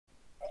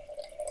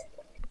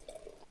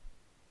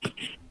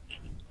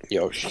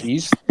Yo,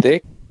 she's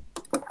thick.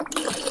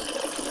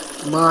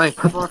 My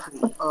fucking.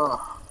 What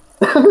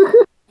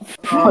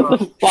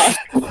the fuck?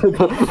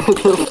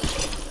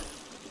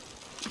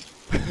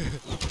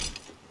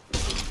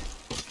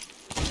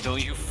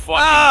 Don't you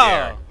fucking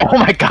dare. Oh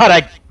my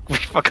god, we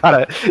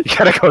forgot it. You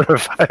gotta go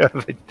revive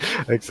him.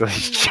 Like, so he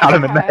shot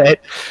him in the head.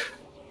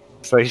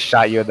 So he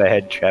shot you in the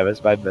head,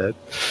 Travis, my bad.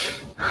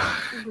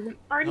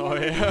 Oh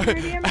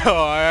yeah.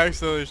 Oh, I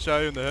accidentally shot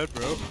you in the head,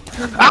 bro.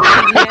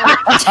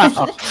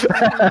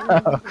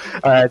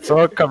 Alright,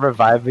 someone come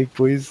revive me,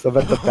 please. I'm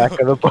at the back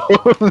of the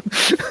boat.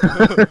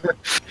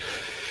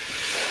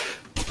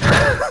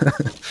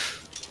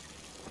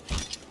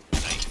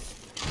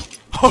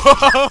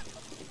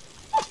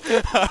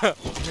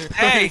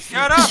 Hey,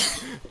 shut up!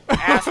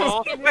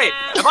 Asshole. Wait,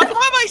 am I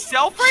by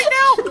myself right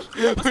now?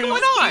 What's going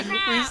on?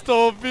 We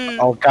stole B.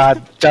 Oh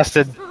god,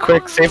 Justin,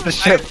 quick, save the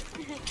ship.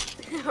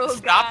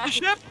 Stop the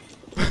ship?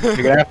 You're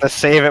gonna have to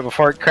save it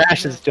before it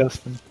crashes,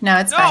 Justin. No,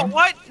 it's No, fine.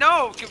 what?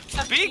 No!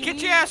 B, get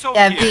your ass over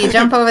Yeah, here! B,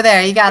 jump over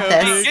there. You got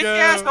Yeah, this. Get your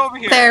ass over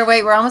here! There,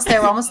 wait, we're almost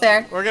there. We're almost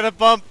there. We're gonna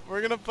bump.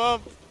 We're gonna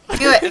bump.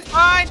 Do it. It's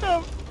fine!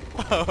 Oh.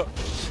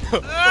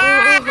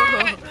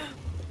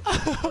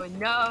 Oh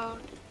no.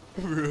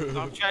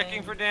 I'm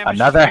checking for damage.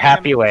 Another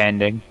happy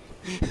landing.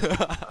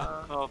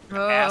 Oh,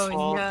 Oh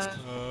assholes. no.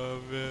 Oh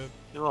man.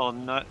 You little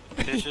nut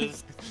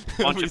bitches.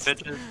 Bunch of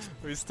bitches.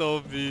 We stole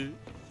B.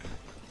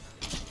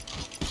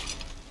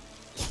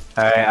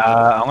 Alright,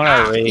 I'm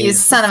gonna You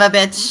raise. son of a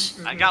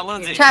bitch. I got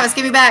Lindsay. Travis,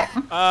 give me back.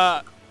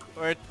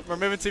 We're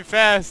moving too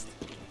fast.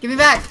 Give me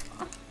back.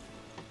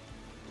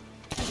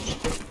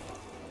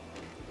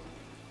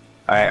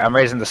 Alright, I'm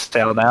raising the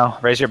sail now.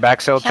 Raise your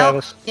back sail, Help.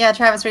 Travis. Yeah,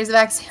 Travis, raise the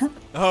back.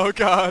 Oh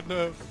god,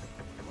 no.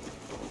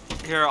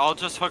 Here, I'll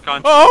just hook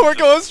on. Oh, we're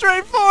going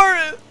straight for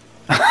it.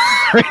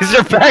 Raise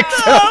your back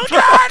sail. Oh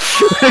god.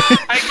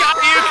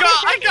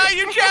 I got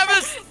you,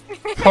 Travis!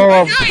 Pull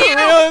him.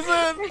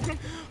 Listen.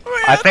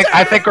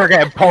 I think we're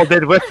getting pulled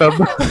in with them.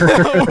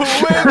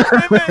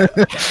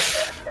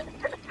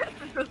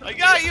 I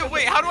got you!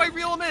 Wait, how do I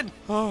reel him in?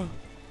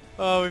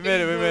 Oh, we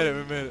made it, we made it,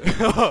 we made it.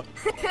 Oh,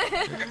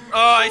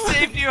 I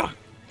saved you!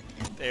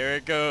 there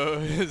it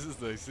goes. This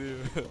is like, see.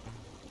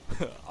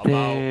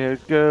 There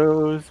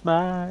goes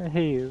my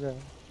hero.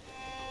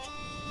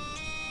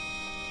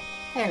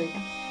 There we go.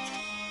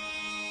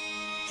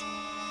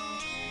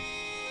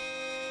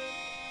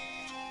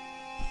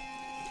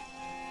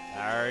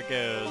 There it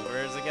goes.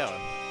 Where's it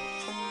going?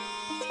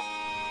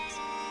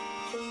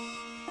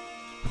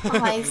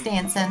 Oh, he's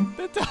dancing.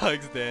 The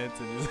dog's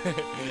dancing.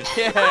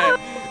 Yeah,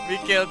 we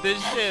killed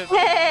this ship.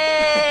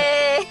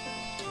 Hey!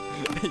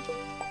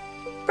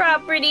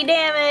 Property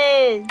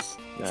damage!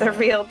 The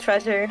real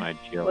treasure My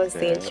joke was the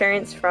there.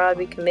 insurance fraud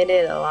we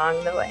committed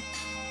along the way.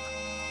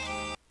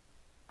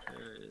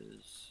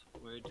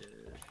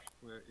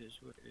 Where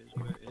is?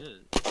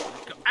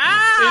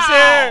 He's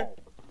here!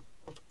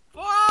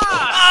 Fuck!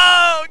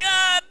 Oh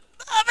god!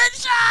 I've been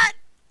shot!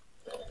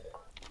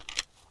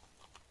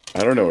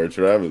 I don't know where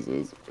Travis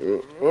is.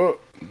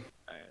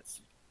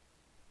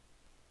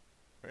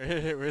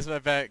 Where's my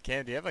back?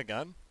 Cam, do you have a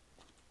gun?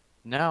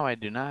 No, I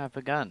do not have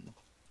a gun.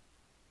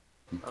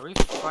 Are we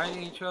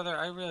fighting each other?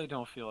 I really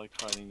don't feel like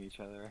fighting each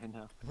other right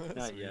now.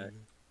 Not yet.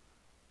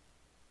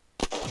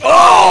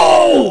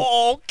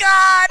 Oh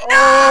god,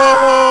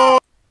 no!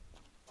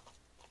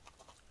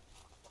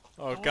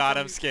 Oh god,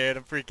 I'm scared.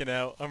 I'm freaking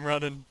out. I'm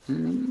running.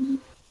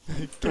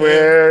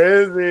 Where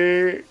is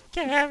he?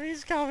 Cam,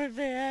 he's coming,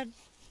 man.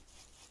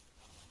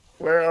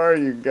 Where are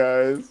you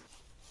guys?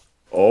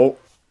 Oh,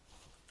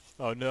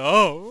 Oh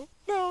no!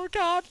 No,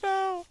 God,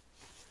 no!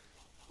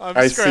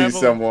 I see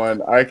scrambling.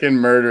 someone. I can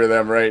murder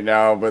them right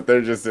now, but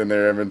they're just in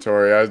their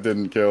inventory. I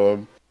didn't kill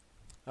them.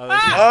 Oh,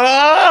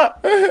 Ah!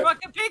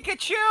 Fucking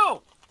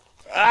Pikachu!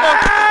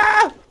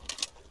 Ah!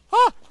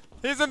 oh,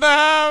 he's in the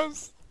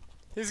house!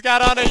 He's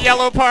got on a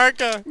yellow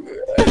parka.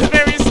 He's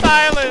very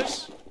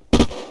stylish.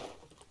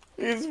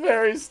 He's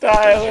very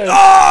stylish.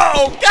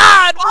 Oh,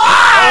 God!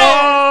 Why?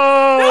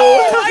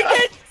 Oh! I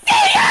can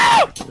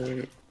see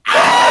you!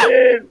 Got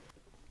it!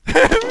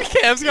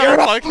 Cam's got You're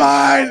a all fucking...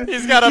 mine!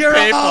 He's got a You're all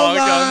paintball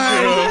gun,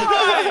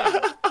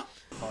 mine!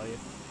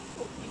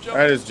 too.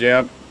 I just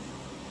jumped.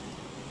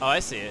 Oh, I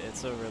see it.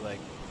 It's over, like...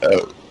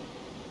 Oh.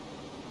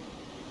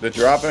 The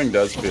dropping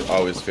does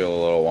always feel a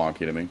little wonky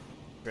to me.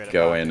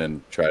 Go in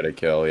and try to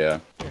kill, yeah.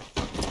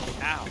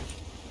 Ow. I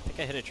think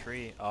I hit a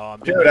tree. Oh, I'm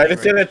Dude, I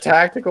just did a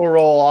tactical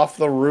roll off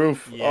the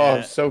roof. Yeah.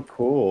 Oh, so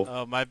cool.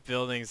 Oh, my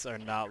buildings are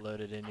not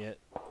loaded in yet.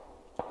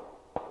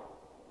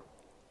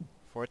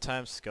 4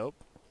 times scope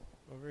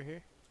over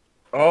here.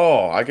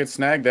 Oh, I could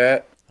snag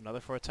that. Another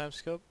 4 times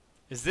scope.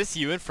 Is this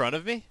you in front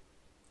of me?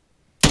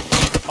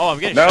 Oh, I'm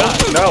getting No,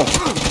 shot. no.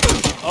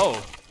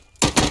 Oh.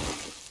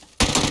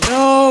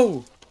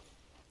 No!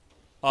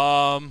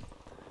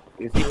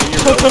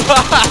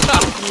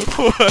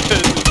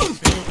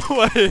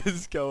 What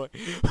is going?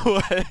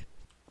 What?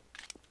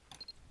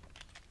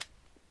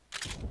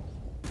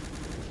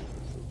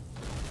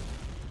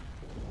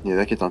 Yeah,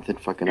 that kid's on thin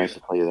fucking ice to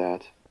tell you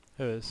that.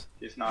 Who is?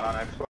 He's not on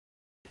Xbox.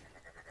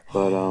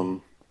 But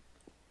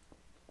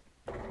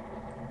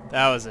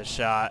That was a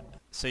shot.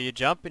 So you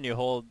jump and you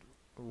hold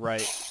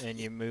right and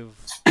you move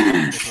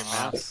with your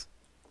mouse.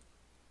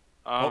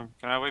 Can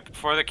I wait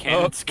before the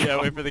cannons go?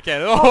 Yeah, wait for the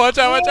cannon. Oh, watch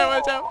out, watch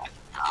out, watch out.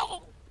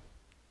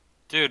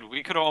 Dude,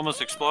 we could have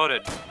almost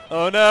exploded.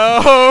 Oh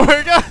no,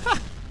 we're going.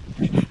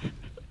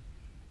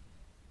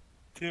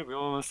 Dude, we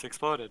almost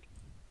exploded.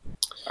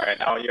 Alright,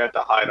 now you have to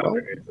hide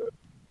underneath it.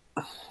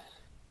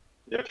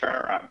 Yeah, turn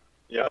around.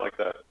 Yeah, like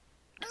that.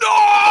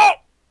 No!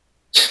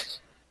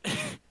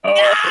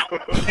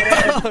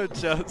 Oh,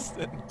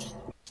 Justin.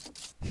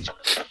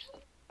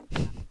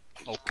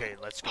 Okay,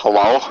 let's go.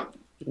 Hello?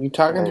 you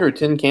talking through a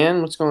tin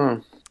can? What's going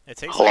on? It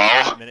takes Hello?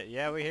 like a minute.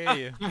 Yeah, we hear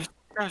you.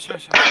 Is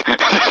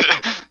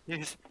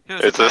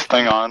this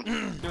thing on?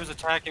 He was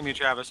attacking me,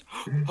 Travis.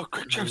 Oh,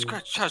 Travis,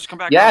 come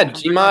back. Yeah, come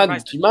back, come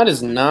back. Gmod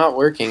is not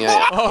working.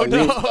 Oh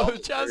no,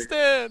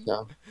 Justin!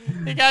 No.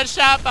 He got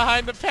shot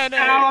behind the penne.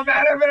 I'm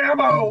out of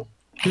ammo.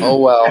 Oh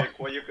well.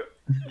 Well, you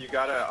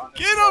gotta.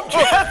 Get him,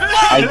 Travis!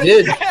 I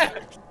did.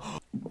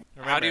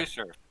 How do you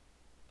serve?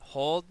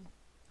 Hold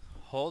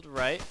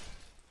right.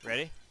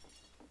 Ready?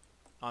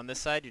 On this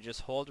side, you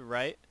just hold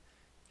right,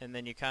 and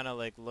then you kind of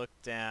like look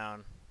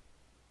down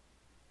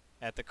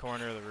at the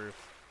corner of the roof.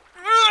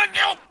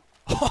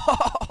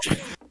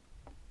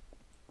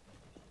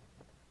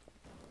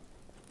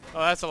 Oh,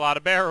 that's a lot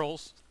of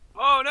barrels.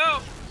 Oh no!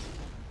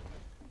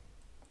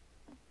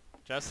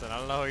 Justin, I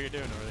don't know what you're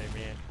doing over there,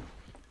 man.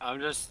 I'm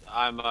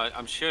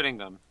shooting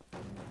them.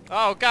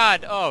 Oh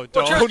God! Oh, Oh,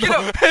 don't! Travis, get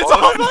up! It's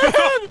on my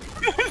head!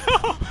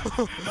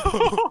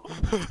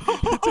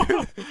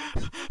 Dude.